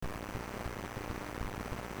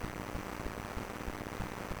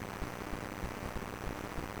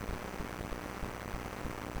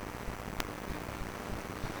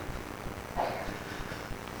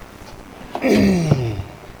Well,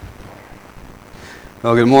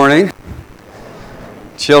 good morning.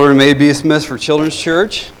 Children may be dismissed for Children's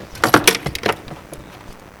Church.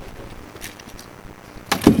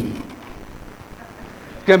 It's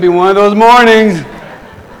going to be one of those mornings.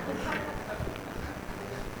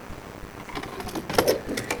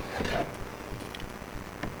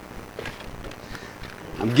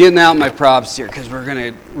 I'm getting out my props here because we're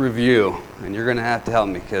going to review, and you're going to have to help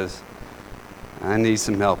me because I need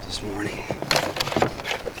some help this morning.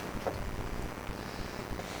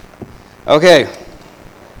 Okay,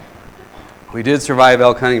 we did survive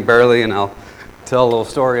elk hunting barely, and I'll tell a little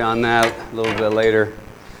story on that a little bit later.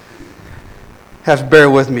 Have to bear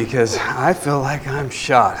with me because I feel like I'm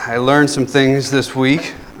shot. I learned some things this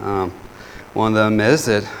week. One of them is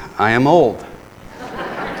that I am old.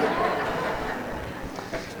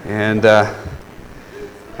 And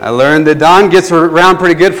I learned that Don gets around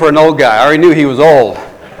pretty good for an old guy. I already knew he was old,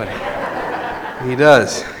 but he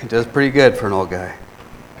does. He does pretty good for an old guy.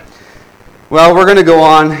 Well, we're going to go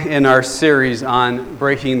on in our series on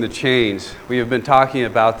breaking the chains. We have been talking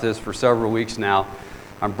about this for several weeks now.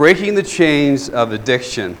 On breaking the chains of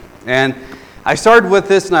addiction. And I started with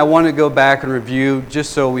this and I want to go back and review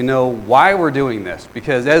just so we know why we're doing this.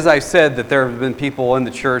 Because as I said, that there have been people in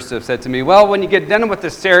the church that have said to me, well, when you get done with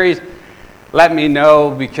this series, let me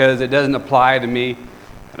know because it doesn't apply to me.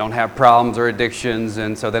 I don't have problems or addictions,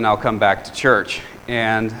 and so then I'll come back to church.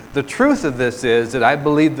 And the truth of this is that I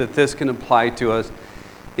believe that this can apply to us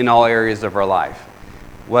in all areas of our life.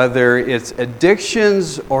 Whether it's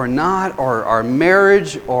addictions or not, or our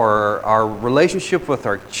marriage, or our relationship with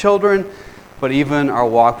our children, but even our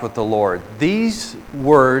walk with the Lord. These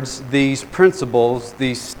words, these principles,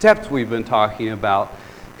 these steps we've been talking about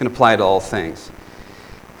can apply to all things.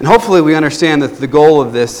 And hopefully we understand that the goal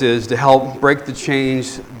of this is to help break the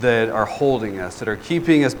chains that are holding us, that are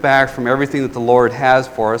keeping us back from everything that the Lord has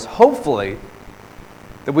for us. Hopefully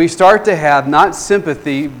that we start to have not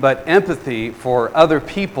sympathy, but empathy for other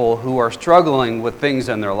people who are struggling with things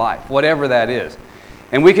in their life, whatever that is.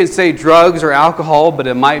 And we can say drugs or alcohol, but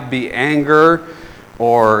it might be anger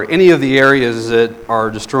or any of the areas that are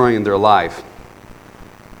destroying their life.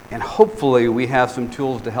 And hopefully we have some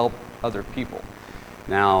tools to help other people.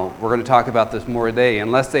 Now, we're going to talk about this more today.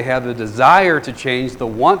 Unless they have the desire to change, the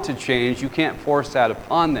want to change, you can't force that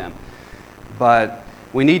upon them. But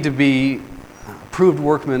we need to be approved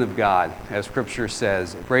workmen of God, as Scripture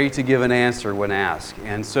says, ready to give an answer when asked.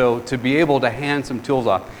 And so to be able to hand some tools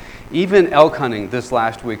off. Even elk hunting this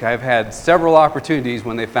last week, I've had several opportunities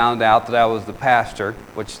when they found out that I was the pastor,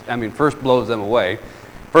 which, first blows them away.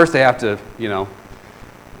 First they have to,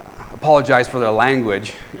 apologize for their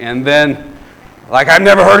language. And then, like, I've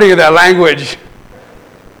never heard any of that language.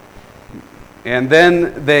 And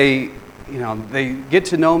then they get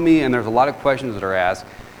to know me, and there's a lot of questions that are asked.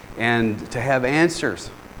 And to have answers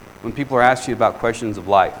when people are asking you about questions of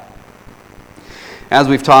life. As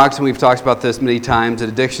we've talked, and we've talked about this many times, that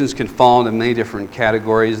addictions can fall into many different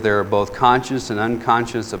categories. There are both conscious and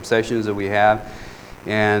unconscious obsessions that we have.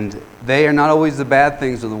 And they are not always the bad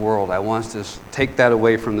things of the world. I want us to take that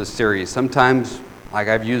away from this series. Sometimes, like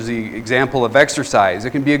I've used the example of exercise,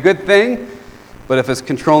 it can be a good thing, but if it's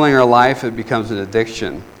controlling our life, it becomes an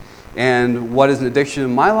addiction. And what is an addiction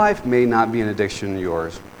in my life may not be an addiction in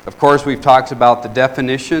yours. Of course, we've talked about the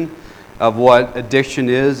definition of what addiction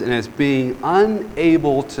is, and it's being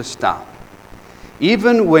unable to stop.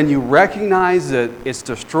 Even when you recognize that it's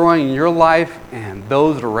destroying your life and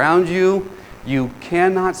those around you, you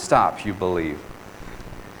cannot stop, you believe.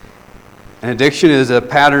 An addiction is a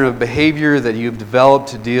pattern of behavior that you've developed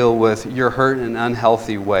to deal with your hurt in an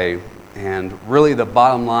unhealthy way. And really the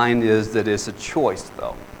bottom line is that it's a choice,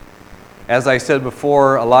 though. As I said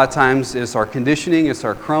before, a lot of times it's our conditioning, it's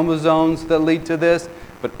our chromosomes that lead to this,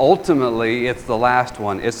 but ultimately it's the last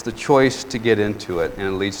one. It's the choice to get into it, and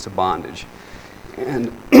it leads to bondage.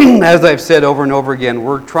 And as I've said over and over again,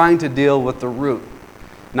 we're trying to deal with the root,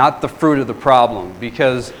 not the fruit of the problem,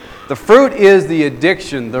 because the fruit is the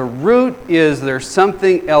addiction. The root is there's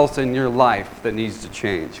something else in your life that needs to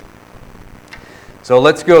change. So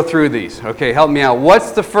let's go through these. Okay, help me out.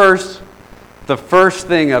 What's the first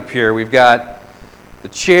thing up here? We've got the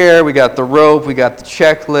chair, we got the rope, we got the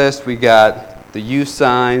checklist, we got the U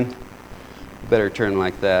sign. Better turn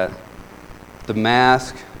like that. The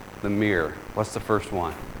mask, the mirror. What's the first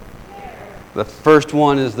one? The first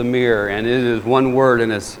one is the mirror, and it is one word, and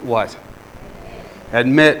it's what?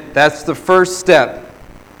 Admit. That's the first step.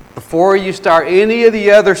 Before you start any of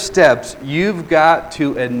the other steps, you've got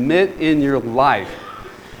to admit in your life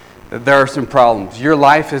that there are some problems. Your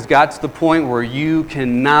life has got to the point where you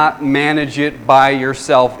cannot manage it by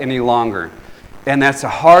yourself any longer. And that's a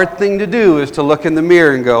hard thing to do, is to look in the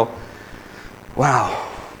mirror and go, wow,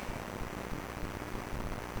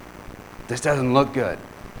 this doesn't look good.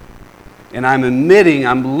 And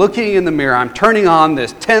I'm looking in the mirror, I'm turning on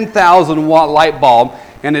this 10,000 watt light bulb,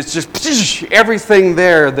 and it's just everything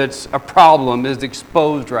there that's a problem is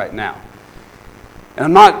exposed right now. And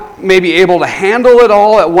I'm not maybe able to handle it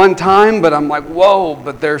all at one time, but I'm like, whoa,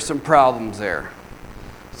 but there's some problems there.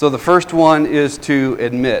 So the first one is to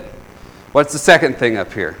admit. What's the second thing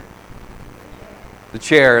up here? The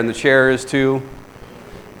chair, and the chair is to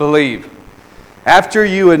believe. After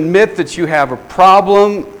you admit that you have a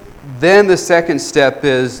problem, then the second step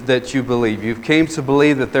is that you believe. You've came to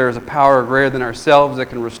believe that there is a power greater than ourselves that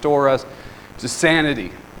can restore us to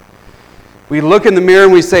sanity. We look in the mirror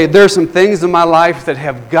and we say, there's some things in my life that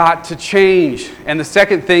have got to change. And the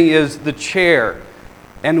second thing is the chair.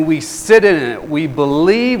 And we sit in it. We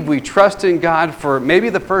believe, we trust in God for maybe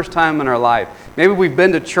the first time in our life. Maybe we've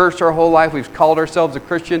been to church our whole life. We've called ourselves a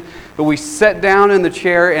Christian. But we sit down in the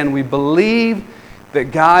chair and we believe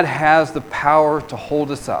that God has the power to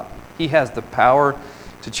hold us up. He has the power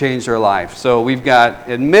to change our life. So we've got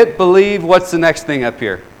admit, believe. What's the next thing up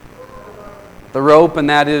here? The rope, and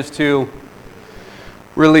that is to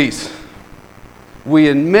release. We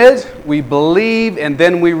admit, we believe, and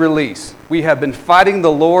then we release. We have been fighting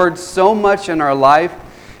the Lord so much in our life,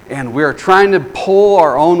 and we're trying to pull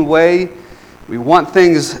our own way. We want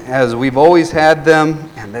things as we've always had them,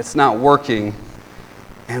 and that's not working.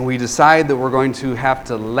 And we decide that we're going to have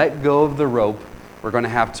to let go of the rope. We're going to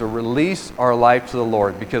have to release our life to the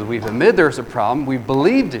Lord because we've admitted there's a problem, we've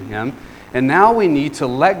believed in Him, and now we need to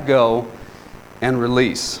let go and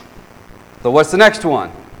release. So what's the next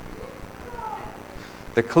one?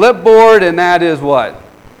 The clipboard, and that is what?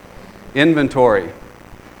 Inventory.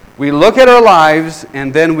 We look at our lives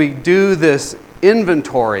and then we do this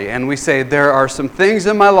inventory and we say, there are some things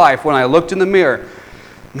in my life when I looked in the mirror,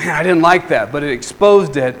 man, I didn't like that, but it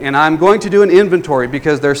exposed it, and I'm going to do an inventory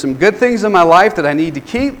because there's some good things in my life that I need to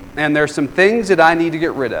keep, and there's some things that I need to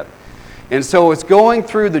get rid of. And so it's going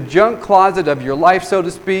through the junk closet of your life, so to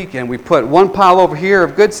speak, and we put one pile over here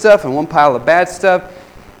of good stuff and one pile of bad stuff,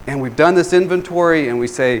 and we've done this inventory, and we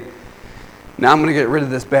say, now I'm going to get rid of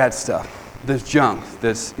this bad stuff, this junk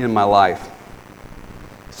that's in my life.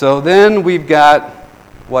 So then we've got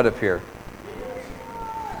what up here?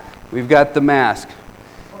 We've got the mask.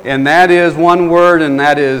 And that is one word, and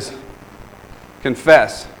that is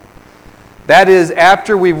confess. That is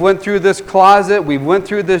after we've went through this closet, we've went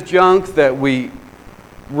through this junk, that we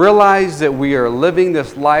realize that we are living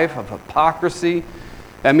this life of hypocrisy.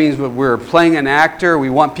 That means we're playing an actor. We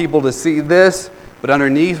want people to see this, but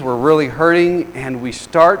underneath we're really hurting, and we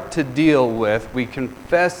start to deal with, we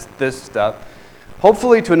confess this stuff,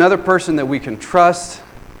 hopefully to another person that we can trust,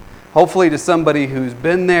 hopefully to somebody who's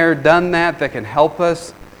been there, done that can help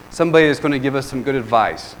us. Somebody that's going to give us some good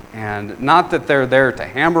advice. And not that they're there to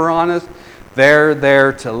hammer on us. They're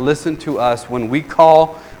there to listen to us when we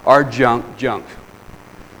call our junk junk.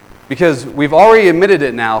 Because we've already admitted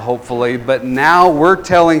it now, hopefully, but now we're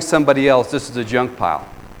telling somebody else this is a junk pile.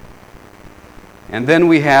 And then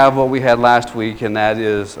we have what we had last week, and that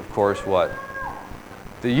is, of course, what?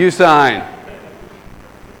 The U sign.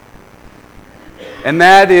 And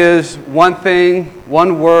that is one thing,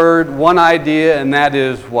 one word, one idea, and that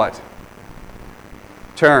is what?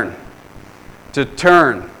 Turn. To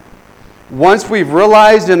turn. Once we've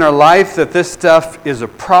realized in our life that this stuff is a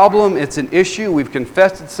problem, it's an issue, we've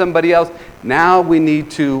confessed it to somebody else, now we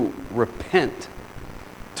need to repent,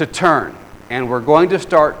 to turn. And we're going to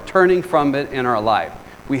start turning from it in our life.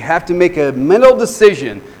 We have to make a mental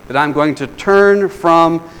decision that I'm going to turn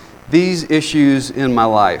from these issues in my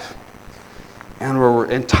life. And we're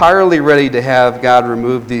entirely ready to have God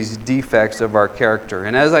remove these defects of our character.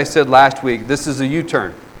 And as I said last week, this is a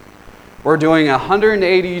U-turn. We're doing a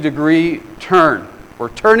 180-degree turn. We're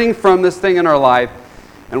turning from this thing in our life,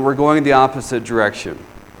 and we're going the opposite direction.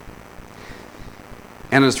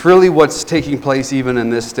 And it's really what's taking place even in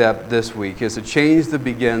this step this week, is a change that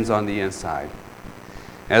begins on the inside.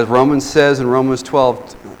 As Romans says in Romans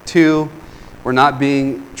 12:2, we're not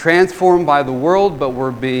being transformed by the world, but we're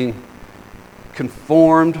being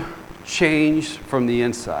conformed, changed from the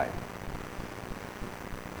inside.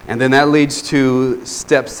 And then that leads to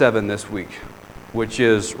step 7 this week, which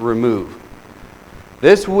is remove.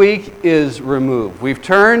 This week is remove. We've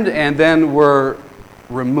turned and then we're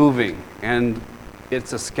removing. And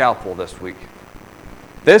it's a scalpel this week.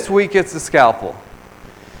 This week it's a scalpel.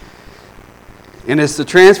 And it's the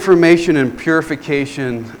transformation and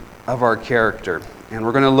purification of our character. And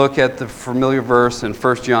we're going to look at the familiar verse in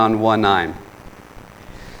 1 John 1:9.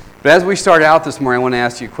 But as we start out this morning, I want to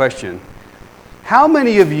ask you a question. How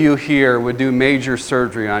many of you here would do major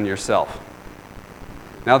surgery on yourself?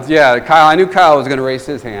 Now, yeah, Kyle, I knew Kyle was going to raise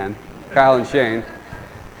his hand. Kyle and Shane.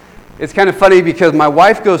 It's kind of funny because my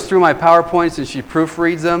wife goes through my PowerPoints and she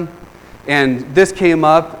proofreads them. And this came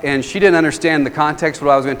up and she didn't understand the context of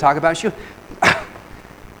what I was going to talk about. She goes,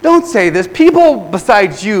 don't say this. People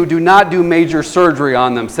besides you do not do major surgery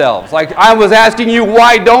on themselves. Like I was asking you,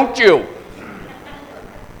 why don't you?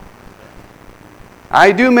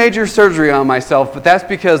 I do major surgery on myself, but that's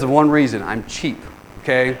because of one reason. I'm cheap,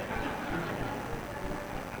 okay?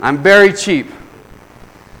 I'm very cheap.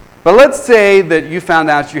 But let's say that you found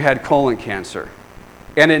out you had colon cancer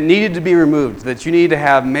and it needed to be removed, that you need to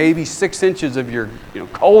have maybe 6 inches of your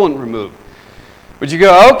colon removed. Would you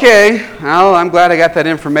go, okay, well, I'm glad I got that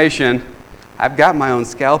information. I've got my own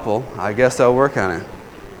scalpel. I guess I'll work on it.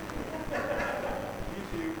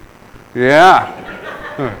 Yeah.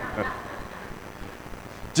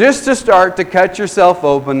 Just to start to cut yourself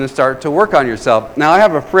open and start to work on yourself. Now, I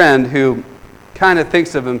have a friend who kind of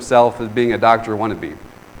thinks of himself as being a doctor wannabe.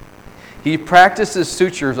 He practices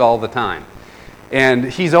sutures all the time. And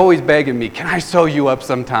he's always begging me, can I sew you up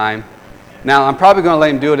sometime? Now, I'm probably going to let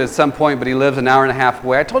him do it at some point, but he lives an hour and a half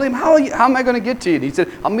away. I told him, how am I going to get to you? And he said,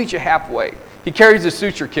 I'll meet you halfway. He carries a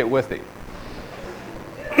suture kit with him.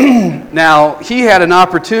 Now, he had an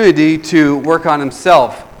opportunity to work on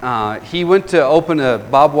himself. He went to open a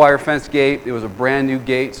barbed wire fence gate. It was a brand new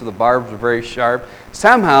gate, so the barbs were very sharp.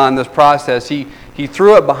 Somehow in this process, he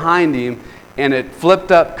threw it behind him, and it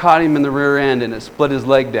flipped up, caught him in the rear end, and it split his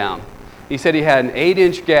leg down. He said he had an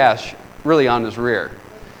 8-inch gash really on his rear.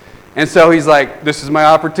 And so he's like, this is my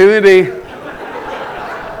opportunity.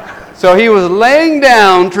 So he was laying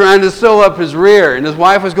down trying to sew up his rear, and his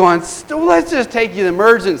wife was going, let's just take you to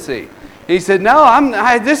emergency. And he said, no,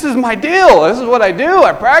 this is my deal. This is what I do.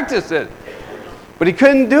 I practice it. But he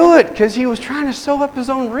couldn't do it because he was trying to sew up his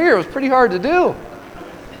own rear. It was pretty hard to do.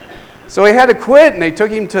 So he had to quit, and they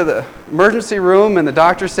took him to the emergency room, and the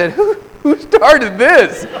doctor said, who started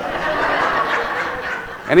this?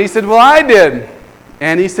 And he said, well, I did.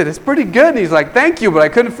 And he said, it's pretty good. And he's like, thank you, but I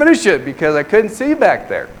couldn't finish it because I couldn't see back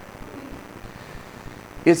there.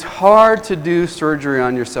 It's hard to do surgery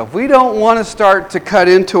on yourself. We don't want to start to cut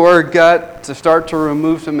into our gut, to start to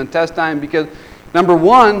remove some intestine because, number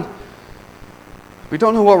one, we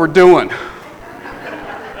don't know what we're doing.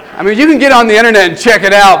 I mean, you can get on the internet and check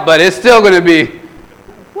it out, but it's still going to be,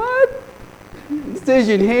 what?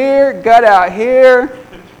 Incision here, gut out here.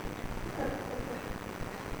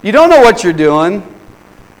 You don't know what you're doing.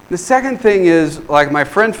 The second thing is, like my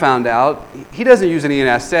friend found out, he doesn't use any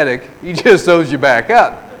anesthetic. He just sews you back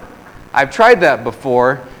up. I've tried that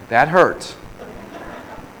before. That hurts.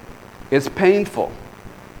 It's painful.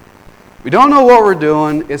 We don't know what we're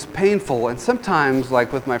doing. It's painful. And sometimes,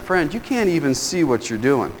 like with my friend, you can't even see what you're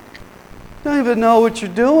doing. You don't even know what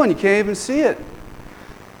you're doing. You can't even see it.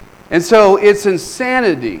 And so it's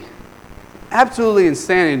insanity. Absolutely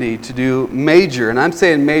insanity to do major, and I'm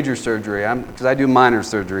saying major surgery because I do minor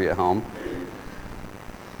surgery at home.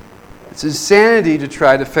 It's insanity to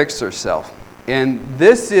try to fix herself. And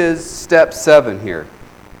this is step 7 here.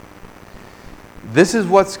 This is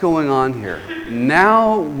what's going on here.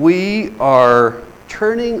 Now we are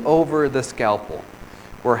turning over the scalpel.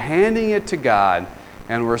 We're handing it to God,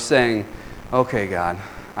 and we're saying, okay, God,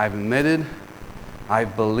 I've admitted,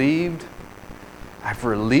 I've believed, I've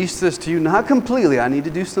released this to you, not completely. I need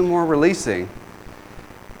to do some more releasing.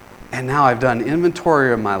 And now I've done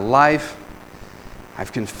inventory of my life.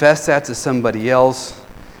 I've confessed that to somebody else.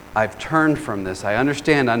 I've turned from this. I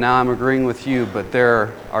understand now I'm agreeing with you, but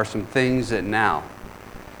there are some things that now,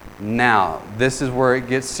 this is where it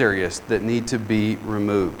gets serious, that need to be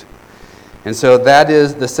removed. And so that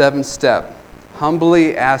is the 7th step.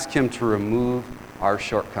 Humbly ask Him to remove our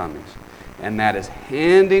shortcomings. And that is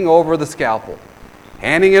handing over the scalpel.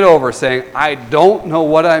 Handing it over, saying, I don't know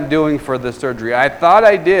what I'm doing for this surgery. I thought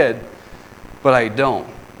I did, but I don't.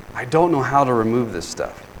 I don't know how to remove this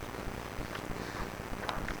stuff.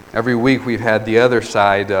 Every week we've had the other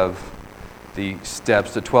side of the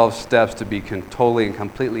steps, the 12 steps to be totally and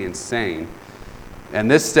completely insane. And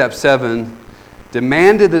this step 7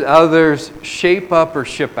 demanded that others shape up or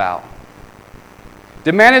ship out.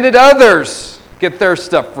 Demanded that others get their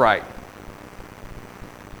stuff right.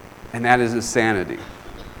 And that is insanity.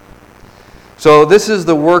 So this is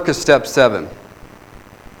the work of step 7.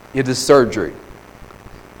 It is surgery.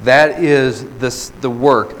 That is the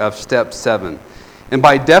work of step 7. And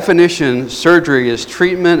by definition, surgery is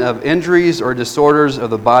treatment of injuries or disorders of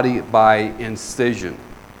the body by incision,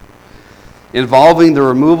 involving the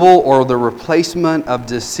removal or the replacement of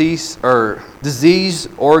diseased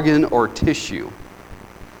organ or tissue.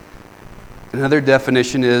 Another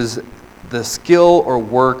definition is the skill or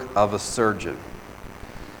work of a surgeon.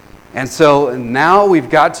 And so now we've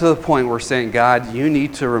got to the point where we're saying, God, you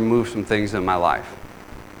need to remove some things in my life.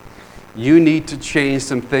 You need to change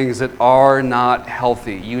some things that are not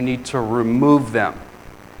healthy. You need to remove them.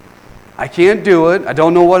 I can't do it. I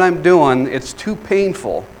don't know what I'm doing. It's too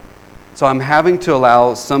painful. So I'm having to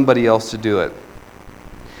allow somebody else to do it.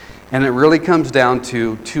 And it really comes down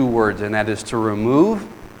to two words, and that is to remove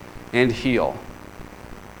and heal.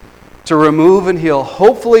 To remove and heal.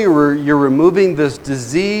 Hopefully you're removing this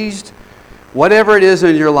diseased, whatever it is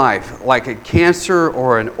in your life, like a cancer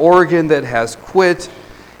or an organ that has quit,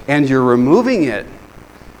 and you're removing it.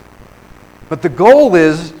 But the goal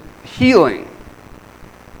is healing.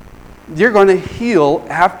 You're going to heal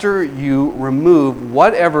after you remove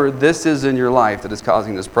whatever this is in your life that is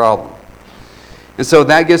causing this problem. And so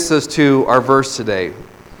that gets us to our verse today.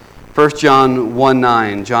 1 John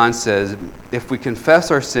 1:9, John says, if we confess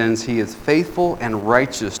our sins, he is faithful and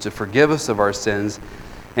righteous to forgive us of our sins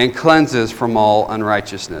and cleanse us from all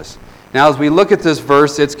unrighteousness. Now, as we look at this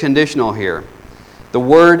verse, it's conditional here. The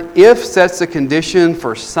word if sets a condition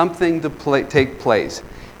for something to take place.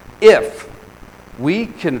 If we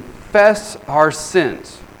confess our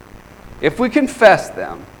sins, if we confess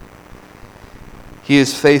them, he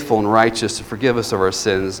is faithful and righteous to forgive us of our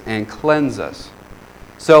sins and cleanse us.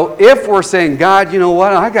 So if we're saying, God, you know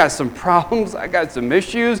what, I got some problems, I got some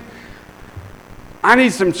issues, I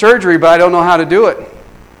need some surgery, but I don't know how to do it.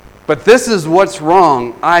 But this is what's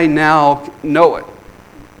wrong, I now know it.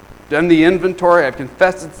 Done the inventory, I've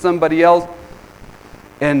confessed it to somebody else,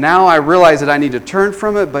 and now I realize that I need to turn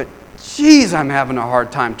from it, but geez, I'm having a hard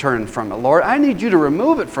time turning from it. Lord, I need you to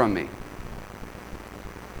remove it from me.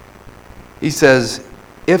 He says,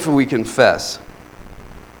 if we confess,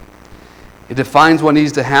 it defines what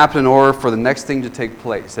needs to happen in order for the next thing to take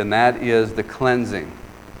place, and that is the cleansing,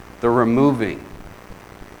 the removing.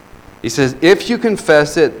 He says, if you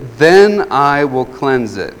confess it, then I will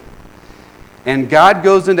cleanse it. And God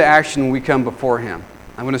goes into action when we come before him.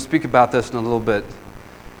 I'm going to speak about this in a little bit.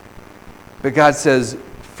 But God says,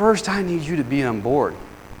 first I need you to be on board.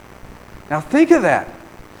 Now think of that.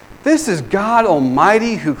 This is God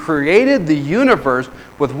Almighty who created the universe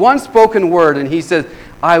with one spoken word. And he says,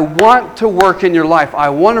 I want to work in your life. I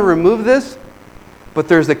want to remove this. But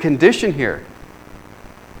there's a condition here.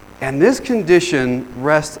 And this condition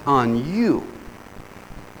rests on you.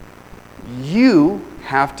 You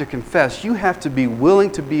have to confess. You have to be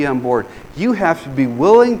willing to be on board. You have to be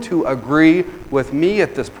willing to agree with me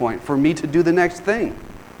at this point for me to do the next thing,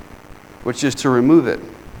 which is to remove it.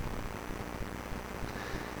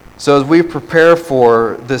 So as we prepare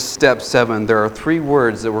for this step 7, there are 3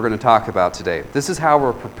 words that we're going to talk about today. This is how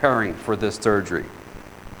we're preparing for this surgery.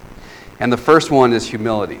 And the first one is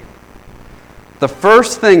humility. The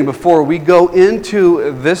first thing before we go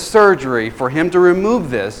into this surgery for him to remove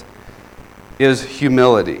this is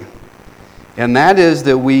humility. And that is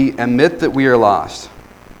that we admit that we are lost.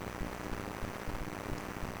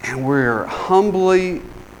 And we're humbly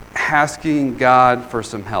asking God for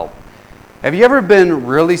some help. Have you ever been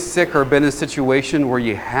really sick or been in a situation where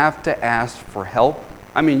you have to ask for help?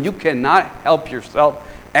 I mean, you cannot help yourself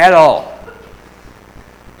at all.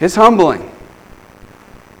 It's humbling.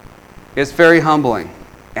 It's very humbling.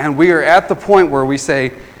 And we are at the point where we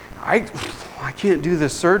say, I can't do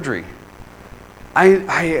this surgery.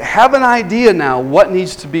 I have an idea now what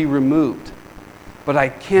needs to be removed, but I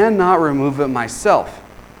cannot remove it myself.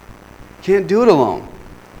 Can't do it alone.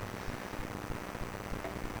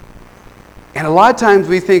 And a lot of times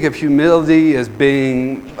we think of humility as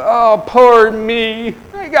being, oh, poor me.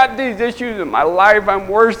 I got these issues in my life. I'm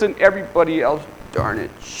worse than everybody else. Darn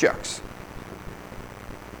it, shucks.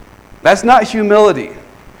 That's not humility.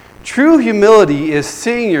 True humility is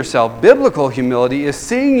seeing yourself. Biblical humility is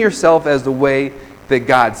seeing yourself as the way that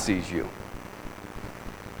God sees you.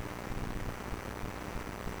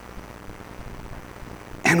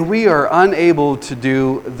 And we are unable to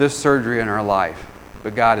do this surgery in our life,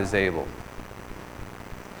 but God is able.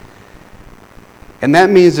 And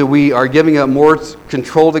that means that we are giving up more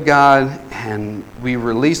control to God, and we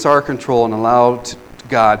release our control and allow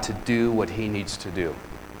God to do what he needs to do.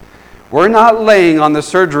 We're not laying on the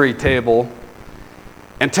surgery table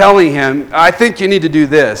and telling him, I think you need to do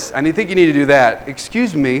this, and I think you need to do that.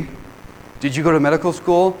 Excuse me, did you go to medical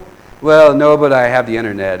school? Well, no, but I have the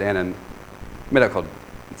internet and a medical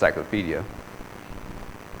encyclopedia.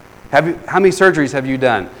 How many surgeries have you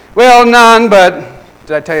done? Well, none, but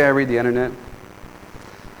did I tell you I read the internet?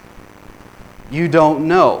 You don't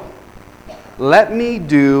know. Let me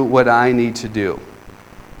do what I need to do.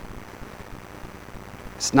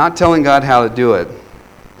 It's not telling God how to do it.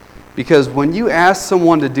 Because when you ask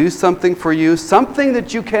someone to do something for you, something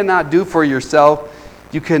that you cannot do for yourself,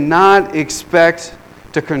 you cannot expect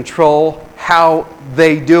to control how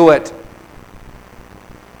they do it.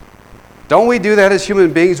 Don't we do that as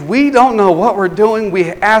human beings? We don't know what we're doing. We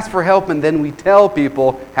ask for help and then we tell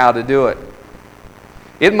people how to do it.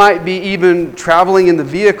 It might be even traveling in the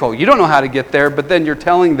vehicle. You don't know how to get there, but then you're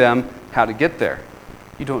telling them how to get there.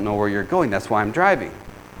 You don't know where you're going. That's why I'm driving.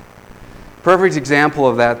 Perfect example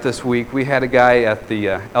of that this week. We had a guy at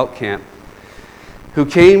the elk camp who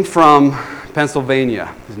came from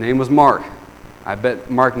Pennsylvania. His name was Mark. I bet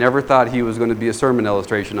Mark never thought he was going to be a sermon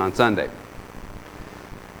illustration on Sunday.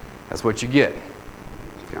 That's what you get.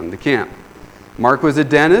 Come to camp. Mark was a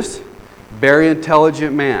dentist, very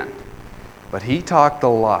intelligent man. But he talked a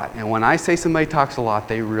lot. And when I say somebody talks a lot,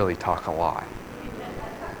 they really talk a lot.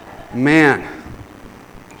 Man,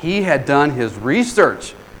 he had done his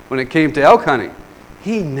research when it came to elk hunting.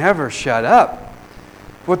 He never shut up.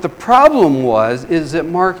 What the problem is that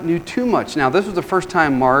Mark knew too much. Now, this was the first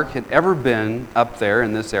time Mark had ever been up there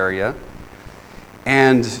in this area.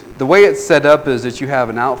 And the way it's set up is that you have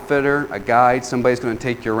an outfitter, a guide, somebody's going to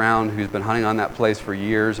take you around who's been hunting on that place for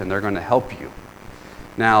years, and they're going to help you.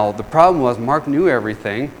 Now, the problem was Mark knew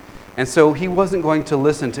everything, and so he wasn't going to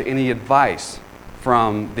listen to any advice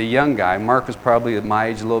from the young guy. Mark was probably at my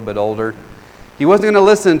age, a little bit older. He wasn't going to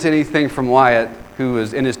listen to anything from Wyatt, who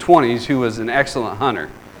was in his 20s, who was an excellent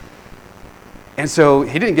hunter. And so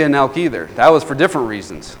he didn't get an elk either. That was for different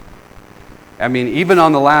reasons. I mean, even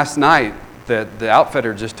on the last night, the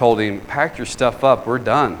outfitter just told him, pack your stuff up, we're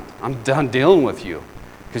done. I'm done dealing with you.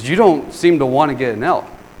 Because you don't seem to want to get an elk.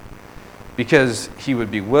 Because he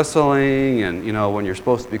would be whistling and, when you're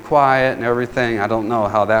supposed to be quiet and everything. I don't know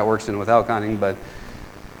how that works in with elk hunting, but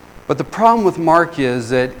the problem with Mark is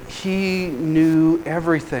that he knew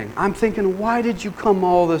everything. I'm thinking, why did you come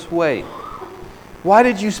all this way? Why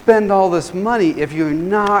did you spend all this money if you're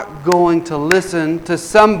not going to listen to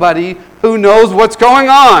somebody who knows what's going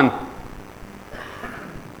on?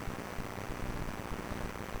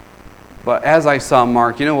 But as I saw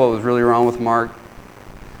Mark, you know what was really wrong with Mark?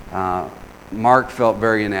 Mark felt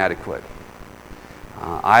very inadequate.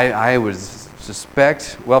 I would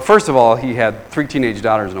suspect, well, first of all, he had 3 teenage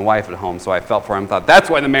daughters and a wife at home, so I felt for him, thought, that's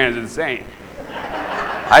why the man is insane.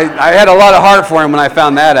 I had a lot of heart for him when I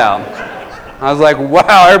found that out. I was like,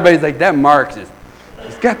 wow, everybody's like, that Mark,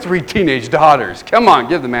 he's got 3 teenage daughters. Come on,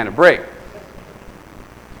 give the man a break.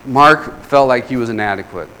 Mark felt like he was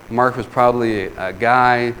inadequate. Mark was probably a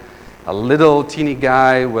guy, a little teeny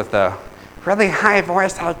guy with a really high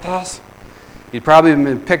voice like this. He'd probably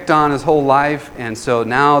been picked on his whole life, and so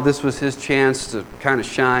now this was his chance to kind of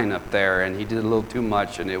shine up there, and he did a little too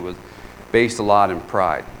much, and it was based a lot in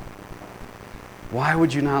pride. Why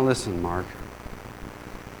would you not listen, Mark?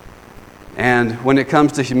 And when it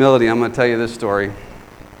comes to humility, I'm going to tell you this story.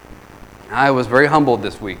 I was very humbled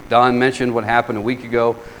this week. Don mentioned what happened a week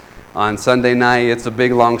ago on Sunday night. It's a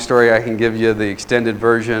big, long story. I can give you the extended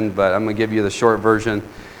version, but I'm going to give you the short version.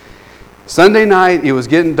 Sunday night, it was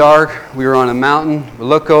getting dark. We were on a mountain. We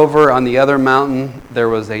look over on the other mountain. There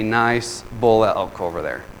was a nice bull elk over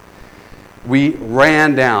there. We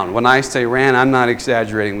ran down. When I say ran, I'm not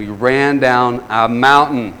exaggerating. We ran down a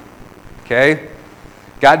mountain. Okay?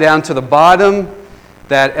 Got down to the bottom.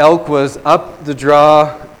 That elk was up the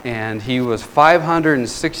draw, and he was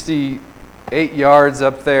 568 yards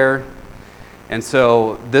up there. And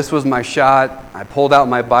so this was my shot. I pulled out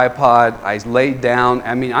my bipod. I laid down.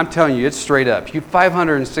 I mean, I'm telling you, it's straight up. You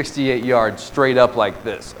 568 yards straight up like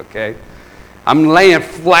this, okay? I'm laying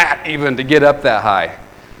flat even to get up that high.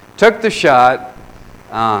 Took the shot,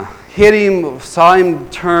 hit him, saw him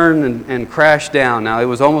turn and crash down. Now, it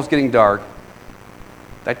was almost getting dark.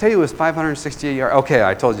 Did I tell you it was 568 yards? Okay,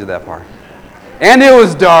 I told you that part. And it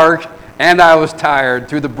was dark, and I was tired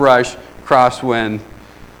through the brush, crosswind,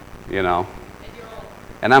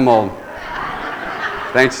 And I'm old.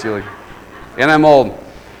 Thanks, Julie. And I'm old.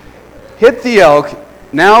 Hit the elk.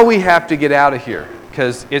 Now we have to get out of here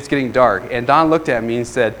because it's getting dark. And Don looked at me and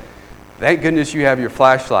said, thank goodness you have your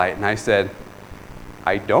flashlight. And I said,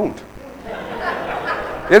 I don't.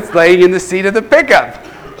 It's laying in the seat of the pickup.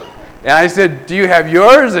 And I said, do you have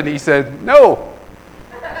yours? And he said, no.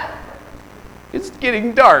 It's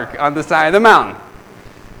getting dark on the side of the mountain.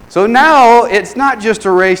 So now it's not just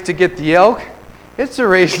a race to get the elk. It's a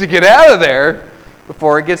race to get out of there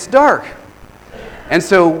before it gets dark. And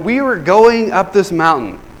so we were going up this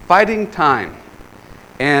mountain, fighting time.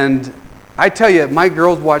 And I tell you, my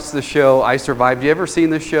girls watch the show, I Survived. You ever seen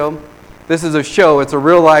this show? This is a show. It's a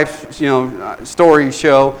real life, story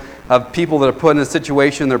show of people that are put in a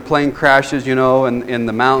situation. Their plane crashes, in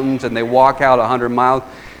the mountains, and they walk out 100 miles.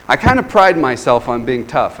 I kind of pride myself on being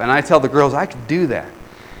tough, and I tell the girls I could do that.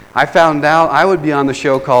 I found out I would be on the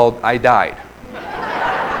show called I Died.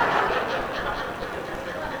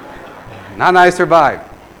 Not I Survived.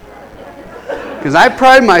 Because I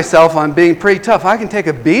pride myself on being pretty tough. I can take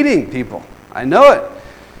a beating, people. I know it.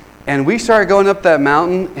 And we started going up that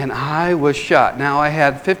mountain, and I was shot. Now, I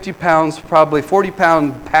had 50 pounds, probably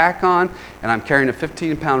 40-pound pack on, and I'm carrying a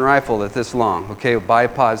 15-pound rifle that's this long, okay, with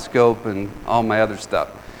bipod scope and all my other stuff.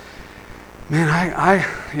 Man, I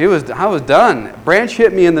was done. Branch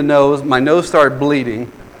hit me in the nose. My nose started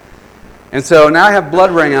bleeding. And so now I have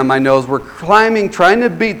blood running on my nose. We're climbing, trying to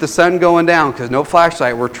beat the sun going down because no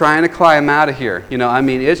flashlight. We're trying to climb out of here.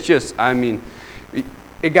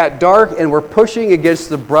 It got dark and we're pushing against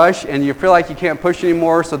the brush and you feel like you can't push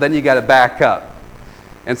anymore, so then you got to back up.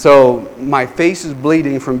 And so my face is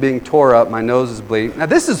bleeding from being tore up. My nose is bleeding. Now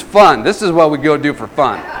this is fun. This is what we go do for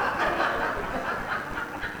fun.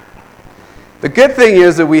 The good thing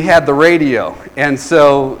is that we had the radio. And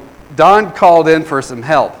so Don called in for some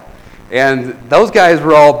help. And those guys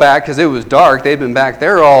were all back because it was dark. They'd been back.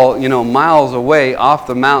 They're all, miles away off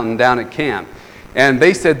the mountain down at camp. And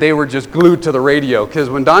they said they were just glued to the radio because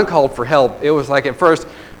when Don called for help, it was like at first,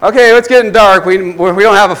 okay, it's getting dark. We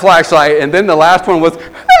don't have a flashlight. And then the last one was,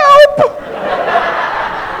 help!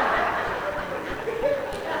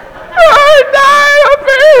 I died up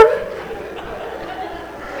here!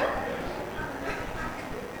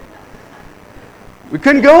 We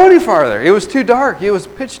couldn't go any farther. It was too dark. It was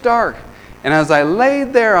pitch dark. And as I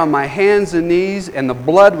laid there on my hands and knees, and the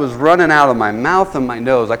blood was running out of my mouth and my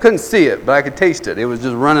nose, I couldn't see it, but I could taste it. It was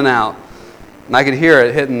just running out, and I could hear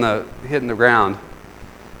it hitting the ground.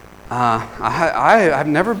 I've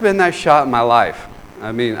never been that shot in my life.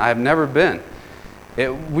 I've never been.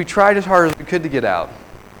 We tried as hard as we could to get out.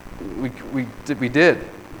 We did,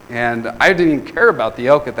 and I didn't even care about the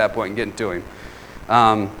elk at that point and getting to him.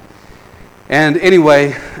 And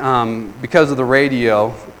anyway, because of the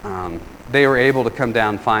radio, they were able to come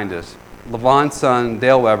down and find us. Levon's son,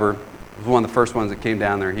 Dale Weber, was one of the first ones that came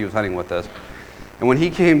down there. He was hunting with us. And when he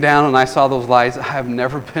came down and I saw those lights, I've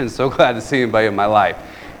never been so glad to see anybody in my life.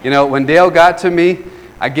 When Dale got to me,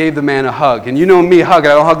 I gave the man a hug. And you know me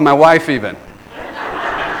hugging, I don't hug my wife even.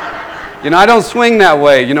 I don't swing that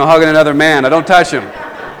way, hugging another man. I don't touch him.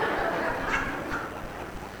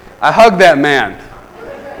 I hugged that man.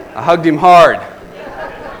 I hugged him hard.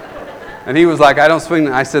 And he was like, I don't swing.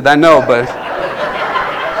 I said, I know, but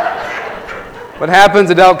what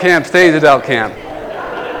happens at elk camp stays at elk camp.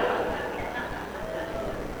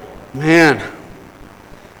 Man.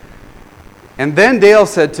 And then Dale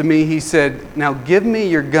said to me, he said, now give me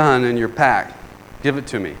your gun and your pack. Give it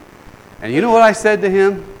to me. And you know what I said to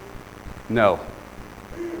him? No.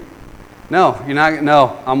 No, you're not.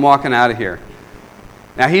 No, I'm walking out of here.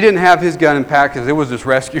 Now, he didn't have his gun and pack because it was just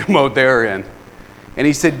rescue mode they were in. And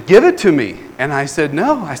he said, give it to me. And I said,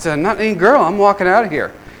 no. I said, I'm not any girl. I'm walking out of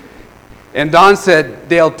here. And Don said,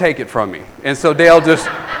 Dale, take it from me. And so Dale just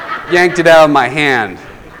yanked it out of my hand.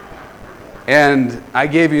 And I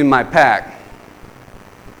gave him my pack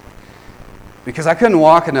because I couldn't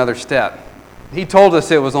walk another step. He told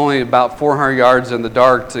us it was only about 400 yards in the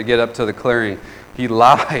dark to get up to the clearing. He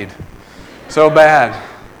lied so bad.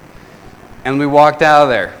 And we walked out of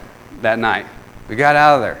there that night. We got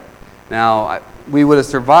out of there. Now, we would have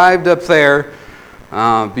survived up there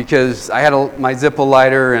because I had my Zippo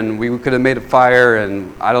lighter and we could have made a fire,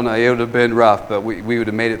 and I don't know, it would have been rough, but we would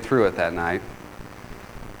have made it through it that night.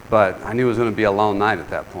 But I knew it was going to be a long night at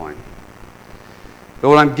that point. But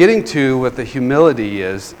what I'm getting to with the humility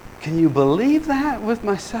is, can you believe that with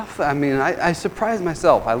myself? I surprised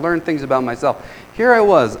myself. I learned things about myself. Here I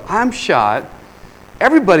was. I'm shot.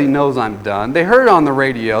 Everybody knows I'm done. They heard it on the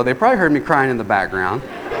radio. They probably heard me crying in the background.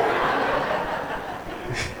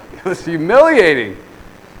 It was humiliating.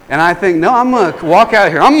 And I think, no, I'm going to walk out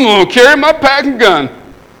of here. I'm going to carry my pack and gun.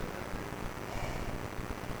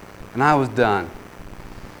 And I was done.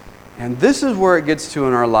 And this is where it gets to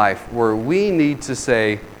in our life, where we need to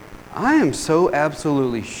say, I am so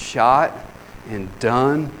absolutely shot and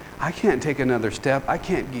done. I can't take another step. I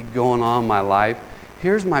can't keep going on in my life.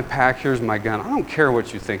 Here's my pack. Here's my gun. I don't care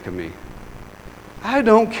what you think of me. I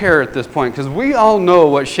don't care at this point because we all know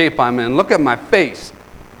what shape I'm in. Look at my face.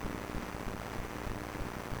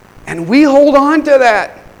 And we hold on to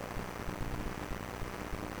that.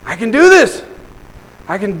 I can do this.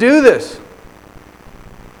 I can do this.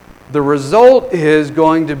 The result is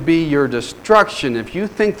going to be your destruction if you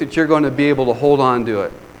think that you're going to be able to hold on to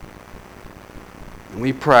it. And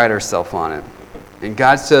we pride ourselves on it. And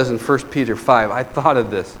God says in 1 Peter 5, I thought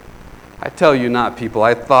of this. I tell you not, people,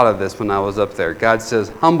 I thought of this when I was up there. God says,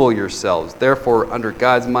 humble yourselves, therefore, under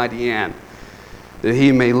God's mighty hand, that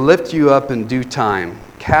He may lift you up in due time.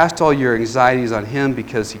 Cast all your anxieties on Him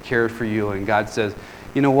because He cares for you. And God says,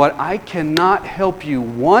 you know what? I cannot help you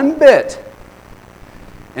one bit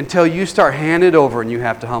until you start handing it over and you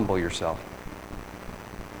have to humble yourself.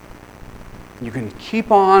 You can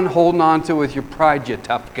keep on holding on to it with your pride, you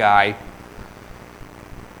tough guy.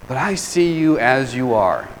 But I see you as you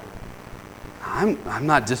are. I'm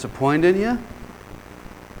not disappointed in you.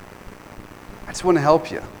 I just want to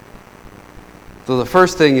help you. So the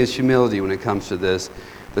first thing is humility when it comes to this.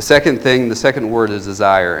 The second word is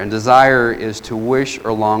desire. And desire is to wish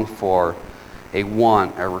or long for, a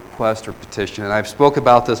want, a request, or petition. And I've spoke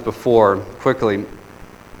about this before, quickly.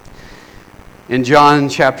 In John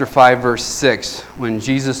chapter 5, verse 6, when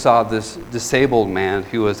Jesus saw this disabled man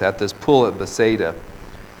who was at this pool at Bethsaida,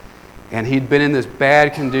 and he'd been in this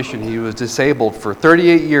bad condition. He was disabled for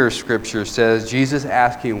 38 years, Scripture says. Jesus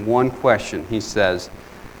asked him one question. He says,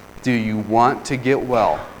 do you want to get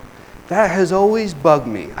well? That has always bugged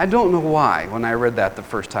me. I don't know why when I read that the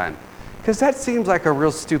first time. Because that seems like a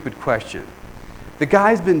real stupid question. The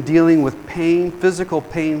guy's been dealing with pain, physical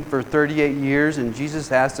pain, for 38 years, and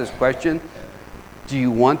Jesus asked this question, do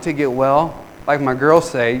you want to get well? Like my girls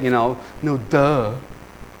say, no duh,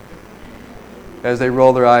 as they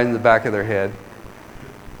roll their eyes in the back of their head.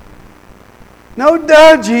 No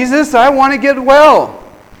duh, Jesus, I want to get well.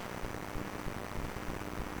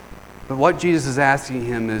 But what Jesus is asking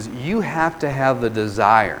him is, you have to have the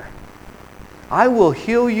desire. I will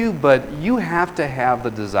heal you, but you have to have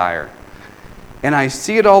the desire. And I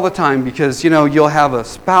see it all the time because, you'll have a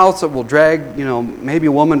spouse that will drag, maybe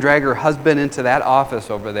a woman drag her husband into that office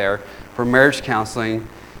over there for marriage counseling.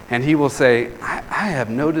 And he will say, I have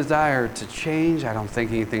no desire to change. I don't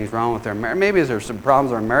think anything's wrong with their marriage. Maybe there's some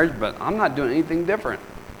problems in our marriage, but I'm not doing anything different.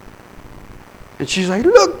 And she's like,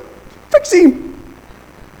 look, fix him.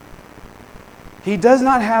 He does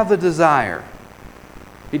not have the desire.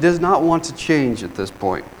 He does not want to change at this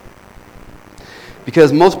point.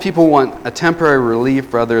 Because most people want a temporary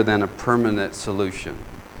relief rather than a permanent solution.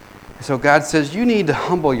 So God says, you need to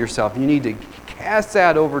humble yourself. You need to cast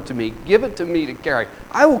that over to me. Give it to me to carry.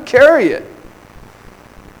 I will carry it.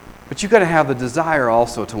 But you've got to have the desire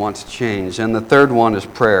also to want to change. And the third one is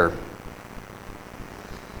prayer.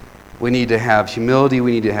 We need to have humility,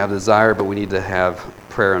 we need to have desire, but we need to have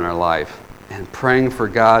prayer in our life. And praying for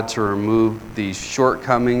God to remove these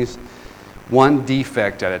shortcomings, one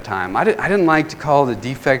defect at a time. I didn't like to call it a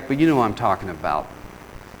defect, but you know what I'm talking about.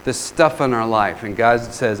 This stuff in our life. And God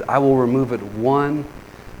says, I will remove it one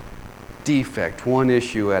defect, one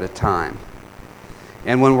issue at a time.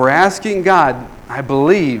 And when we're asking God, I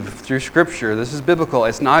believe through Scripture, this is biblical,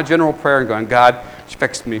 it's not a general prayer going, God, just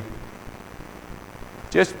fix me.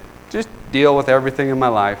 Just deal with everything in my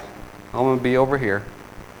life. I'm going to be over here.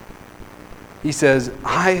 He says,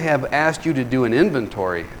 I have asked you to do an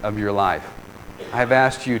inventory of your life. I've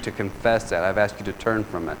asked you to confess that. I've asked you to turn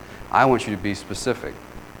from it. I want you to be specific.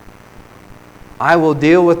 I will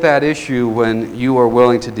deal with that issue when you are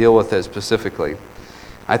willing to deal with it specifically.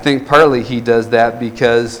 I think partly He does that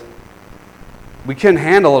because we couldn't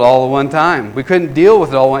handle it all at one time. We couldn't deal with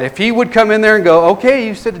it all. If He would come in there and go, okay,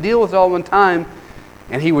 you said to deal with it all at one time,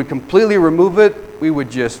 and He would completely remove it, we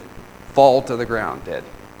would just fall to the ground dead.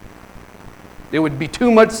 It would be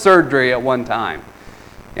too much surgery at one time.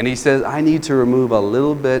 And He says, I need to remove a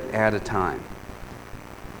little bit at a time.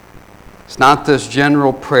 It's not this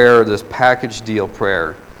general prayer, this package deal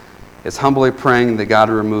prayer. It's humbly praying that God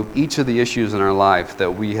will remove each of the issues in our life that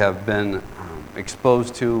we have been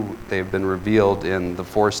exposed to. They've been revealed in the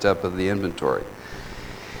fourth step of the inventory.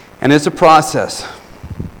 And it's a process.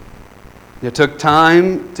 It took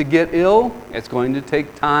time to get ill. It's going to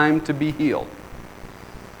take time to be healed.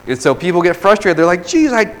 And so people get frustrated. They're like,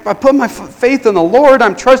 geez, I put my faith in the Lord.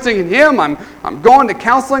 I'm trusting in Him. I'm going to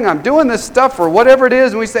counseling. I'm doing this stuff or whatever it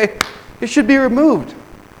is. And we say, it should be removed.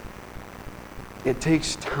 It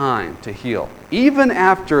takes time to heal. Even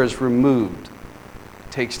after it's removed,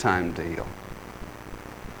 it takes time to heal.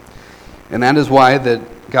 And that is why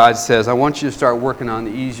that God says, I want you to start working on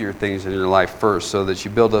the easier things in your life first so that you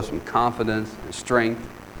build up some confidence and strength.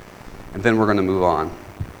 And then we're going to move on.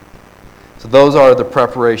 So those are the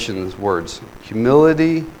preparations words.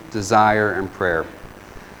 Humility, desire, and prayer.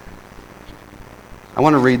 I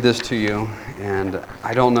want to read this to you, and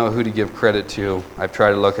I don't know who to give credit to. I've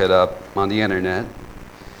tried to look it up on the internet.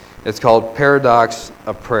 It's called Paradox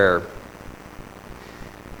of Prayer.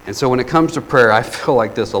 And so when it comes to prayer, I feel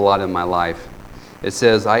like this a lot in my life. It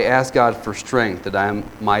says, I ask God for strength that I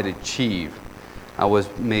might achieve. I was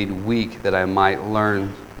made weak that I might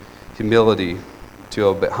learn humility,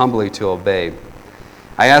 humbly to obey.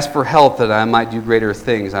 I asked for health that I might do greater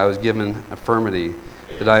things. I was given infirmity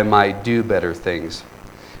that I might do better things.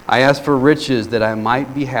 I asked for riches that I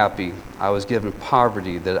might be happy. I was given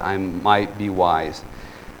poverty that I might be wise.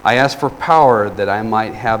 I asked for power that I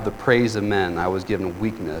might have the praise of men. I was given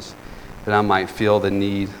weakness that I might feel the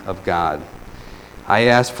need of God. I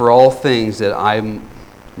asked for all things that I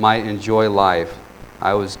might enjoy life.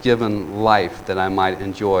 I was given life that I might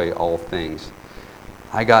enjoy all things.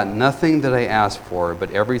 I got nothing that I asked for,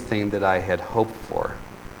 but everything that I had hoped for.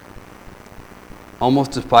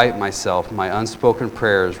 Almost despite myself, my unspoken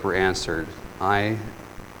prayers were answered. I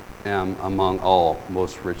am among all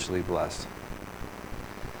most richly blessed.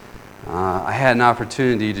 I had an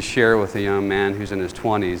opportunity to share with a young man who's in his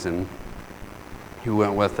 20s and who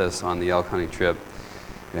went with us on the elk hunting trip.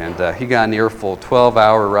 And he got an earful,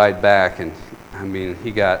 12-hour ride back. And I mean,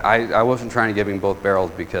 I wasn't trying to give him both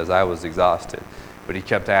barrels because I was exhausted. But he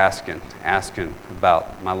kept asking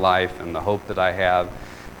about my life and the hope that I have,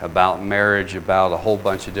 about marriage, about a whole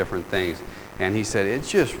bunch of different things. And he said, it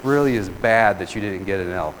just really is bad that you didn't get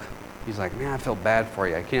an elk. He's like, man, I feel bad for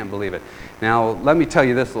you. I can't believe it. Now, let me tell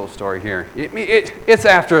you this little story here. It's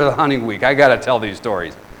after the hunting week. I got to tell these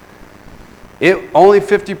stories. Only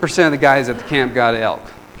 50% of the guys at the camp got an elk.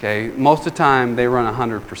 Okay, most of the time they run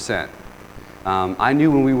 100%. I knew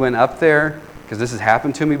when we went up there, because this has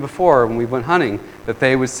happened to me before when we went hunting, that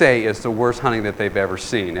they would say it's the worst hunting that they've ever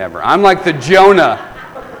seen, ever. I'm like the Jonah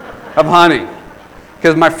of hunting.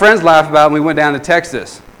 Because my friends laugh about it when we went down to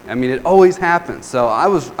Texas. I mean, it always happens. So I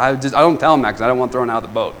don't tell them that because I don't want thrown out of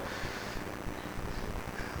the boat.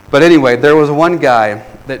 But anyway, there was one guy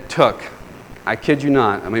that took, I kid you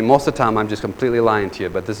not, I mean, most of the time I'm just completely lying to you,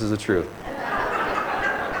 but this is the truth.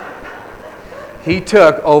 He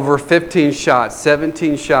took over 15 shots,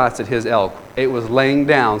 17 shots at his elk. It was laying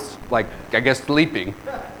down, like, I guess, sleeping.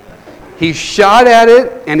 He shot at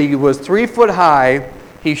it, and he was 3 foot high.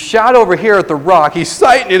 He shot over here at the rock. He's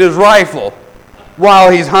sighting at his rifle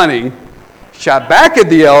while he's hunting. Shot back at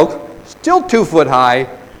the elk, still 2 foot high.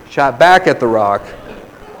 Shot back at the rock.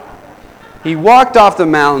 He walked off the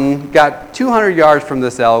mountain, got 200 yards from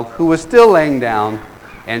this elk, who was still laying down,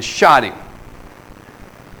 and shot him.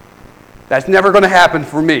 That's never going to happen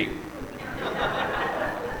for me.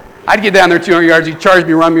 I'd get down there 200 yards, he'd charge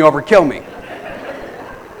me, run me over, kill me.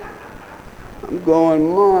 I'm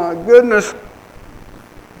going, my goodness,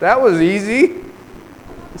 that was easy.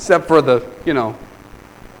 Except for the,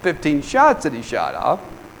 15 shots that he shot off.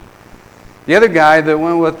 The other guy that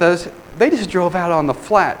went with us, they just drove out on the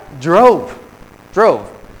flat. Drove.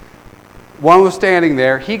 One was standing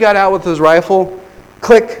there. He got out with his rifle.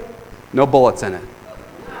 Click. No bullets in it.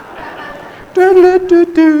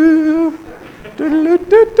 Doodle-doo-doo.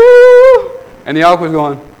 Doodle-doo-doo. And the elk was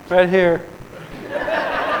going, right here.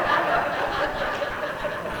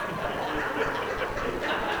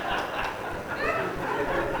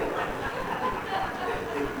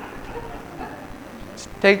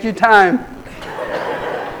 Take your time.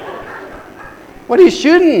 What are you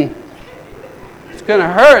shooting? It's going to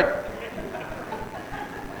hurt.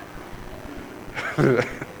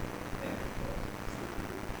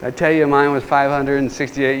 I tell you, mine was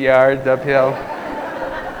 568 yards uphill.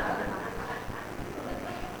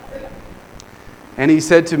 And he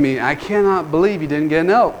said to me, I cannot believe you didn't get an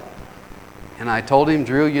elk. And I told him,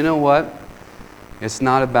 Drew, you know what? It's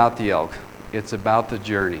not about the elk. It's about the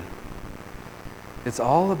journey. It's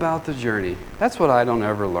all about the journey. That's what I don't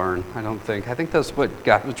ever learn, I don't think. I think that's what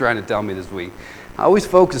God was trying to tell me this week. I always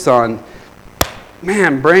focus on,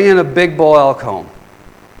 bringing a big bull elk home.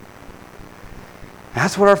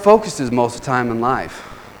 That's what our focus is most of the time in life.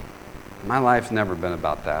 My life's never been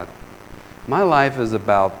about that. My life is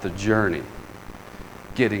about the journey,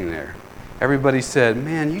 getting there. Everybody said,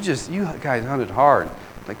 man, you guys hunted hard.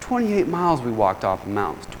 Like 28 miles we walked off the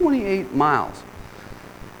mountains. 28 miles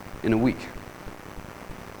in a week.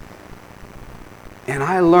 And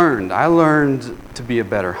I learned to be a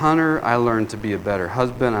better hunter. I learned to be a better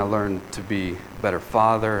husband. I learned to be a better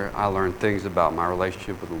father. I learned things about my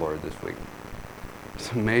relationship with the Lord this week.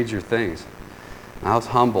 Some major things. I was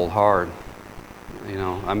humbled hard.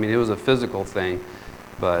 It was a physical thing,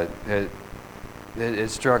 but it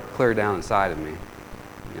struck clear down inside of me.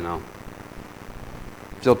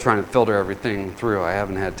 Still trying to filter everything through. I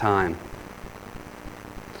haven't had time.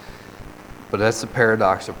 But that's the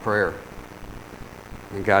paradox of prayer.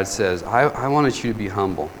 And God says, I wanted you to be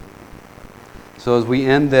humble. So as we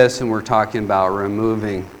end this and we're talking about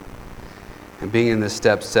removing and being in this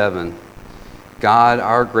step 7, God,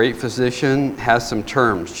 our great physician, has some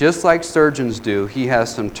terms. Just like surgeons do, he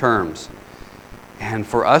has some terms. And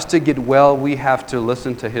for us to get well, we have to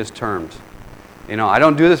listen to his terms. You know, I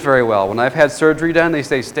don't do this very well. When I've had surgery done, they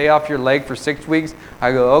say, stay off your leg for 6 weeks.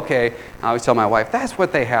 I go, okay. I always tell my wife, that's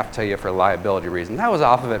what they have to tell you for liability reasons. I was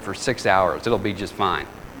off of it for 6 hours. It'll be just fine.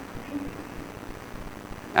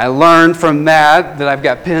 I learned from that I've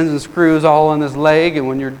got pins and screws all in this leg, and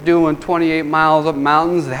when you're doing 28 miles up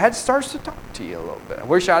mountains, the head starts to talk to you a little bit. I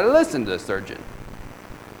wish I'd listened to the surgeon.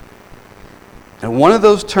 And one of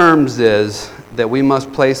those terms is that we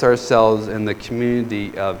must place ourselves in the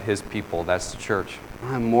community of his people. That's the church.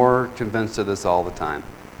 I'm more convinced of this all the time.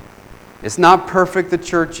 It's not perfect, the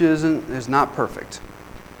church isn't. It's not perfect.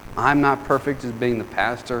 I'm not perfect as being the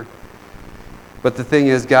pastor. But the thing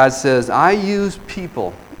is, God says, I use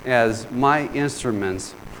people as my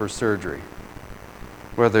instruments for surgery.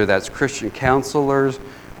 Whether that's Christian counselors,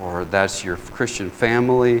 or that's your Christian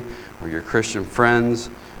family, or your Christian friends,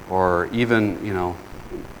 or even,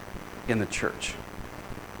 in the church.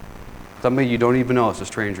 Somebody you don't even know is a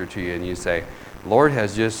stranger to you, and you say, Lord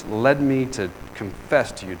has just led me to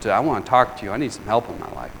confess to you. I want to talk to you. I need some help in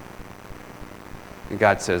my life. And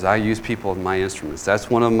God says, I use people as my instruments. That's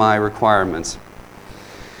one of my requirements.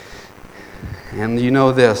 And you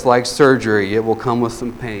know this, like surgery, it will come with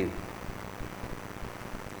some pain.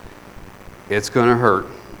 It's going to hurt.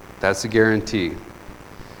 That's a guarantee.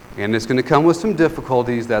 And it's going to come with some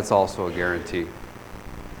difficulties. That's also a guarantee.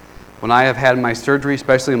 When I have had my surgery,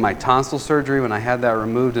 especially my tonsil surgery, when I had that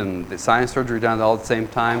removed and the sinus surgery done all at the same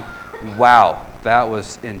time, wow, that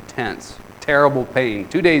was intense. Terrible pain.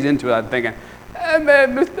 2 days into it, I'm thinking, I made a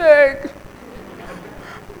mistake.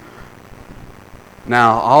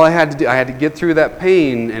 Now, all I had to do, I had to get through that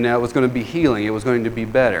pain, and it was going to be healing. It was going to be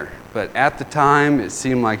better. But at the time, it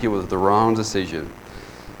seemed like it was the wrong decision.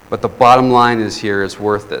 But the bottom line is here, it's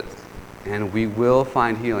worth it. And we will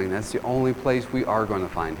find healing. That's the only place we are going to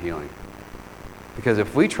find healing. Because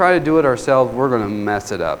if we try to do it ourselves, we're going to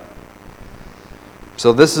mess it up.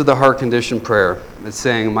 So this is the heart condition prayer. It's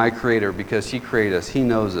saying, my Creator, because He created us, He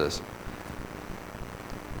knows us.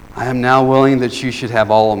 I am now willing that you should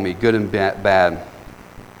have all of me, good and bad.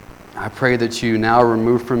 I pray that you now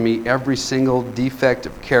remove from me every single defect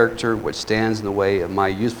of character which stands in the way of my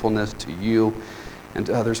usefulness to you and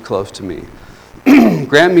to others close to me.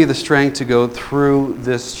 Grant me the strength to go through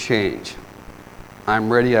this change.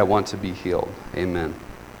 I'm ready. I want to be healed. Amen.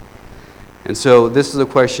 And so this is a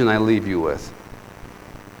question I leave you with.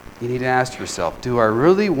 You need to ask yourself, do I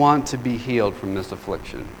really want to be healed from this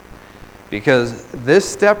affliction? Because this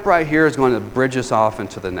step right here is going to bridge us off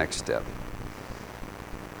into the next step.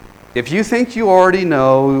 If you think you already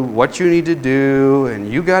know what you need to do and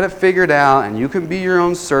you got it figured out and you can be your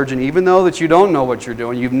own surgeon, even though that you don't know what you're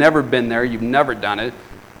doing, you've never been there, you've never done it.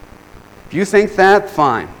 If you think that,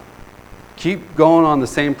 fine. Keep going on the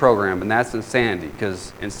same program, and that's insanity,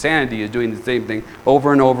 because insanity is doing the same thing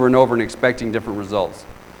over and over and over and expecting different results.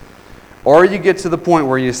 Or you get to the point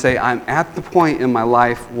where you say, I'm at the point in my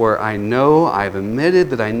life where I know I've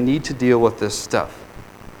admitted that I need to deal with this stuff.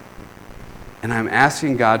 And I'm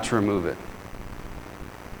asking God to remove it.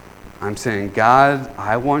 I'm saying, God,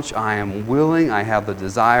 I am willing, I have the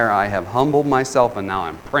desire, I have humbled myself, and now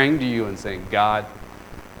I'm praying to you and saying, God,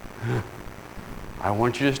 I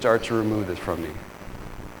want you to start to remove this from me.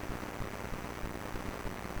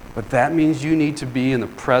 But that means you need to be in the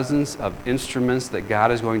presence of instruments that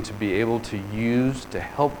God is going to be able to use to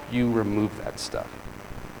help you remove that stuff.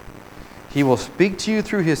 He will speak to you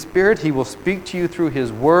through His Spirit. He will speak to you through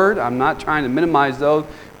His Word. I'm not trying to minimize those,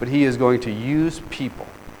 but He is going to use people,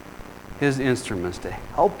 His instruments, to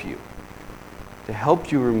help you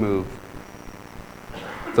remove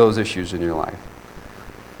those issues in your life.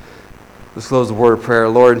 Let's close the word of prayer.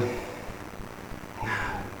 Lord,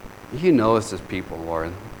 you know us as people,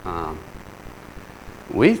 Lord.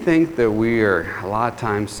 We think that we are a lot of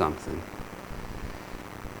times something.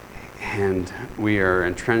 And we are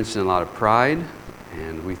entrenched in a lot of pride,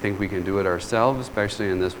 and we think we can do it ourselves, especially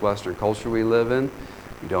in this Western culture we live in.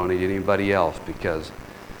 We don't need anybody else because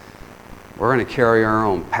we're going to carry our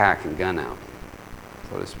own pack and gun out,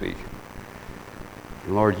 so to speak.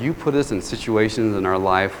 And Lord, you put us in situations in our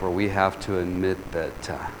life where we have to admit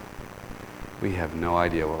that we have no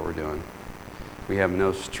idea what we're doing. We have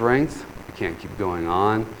no strength. We can't keep going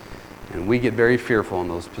on. And we get very fearful in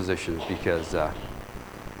those positions because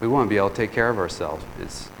we want to be able to take care of ourselves.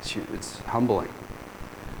 It's humbling.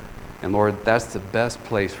 And Lord, that's the best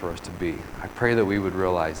place for us to be. I pray that we would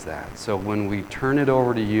realize that. So when we turn it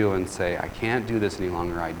over to you and say, I can't do this any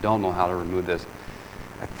longer, I don't know how to remove this,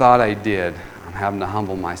 I thought I did, I'm having to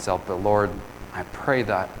humble myself, but Lord, I pray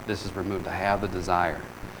that this is removed. I have the desire.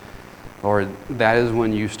 Lord, that is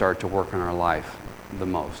when you start to work in our life the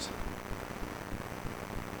most.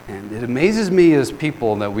 And it amazes me as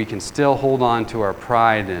people that we can still hold on to our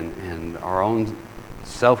pride and our own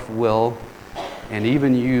self-will. And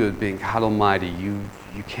even you, being God Almighty, you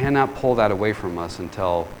cannot pull that away from us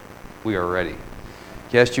until we are ready.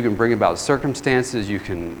 Yes, you can bring about circumstances, you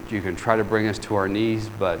can try to bring us to our knees,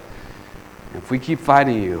 but if we keep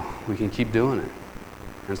fighting you, we can keep doing it.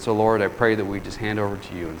 And so, Lord, I pray that we just hand over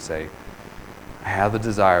to you and say, I have the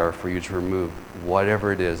desire for you to remove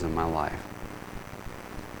whatever it is in my life.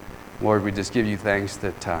 Lord, we just give you thanks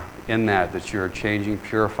that in that you're changing,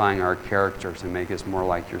 purifying our character to make us more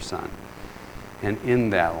like your Son. And in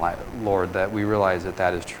that, Lord, that we realize that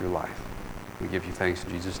that is true life. We give you thanks in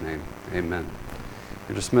Jesus' name. Amen.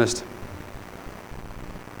 You're dismissed.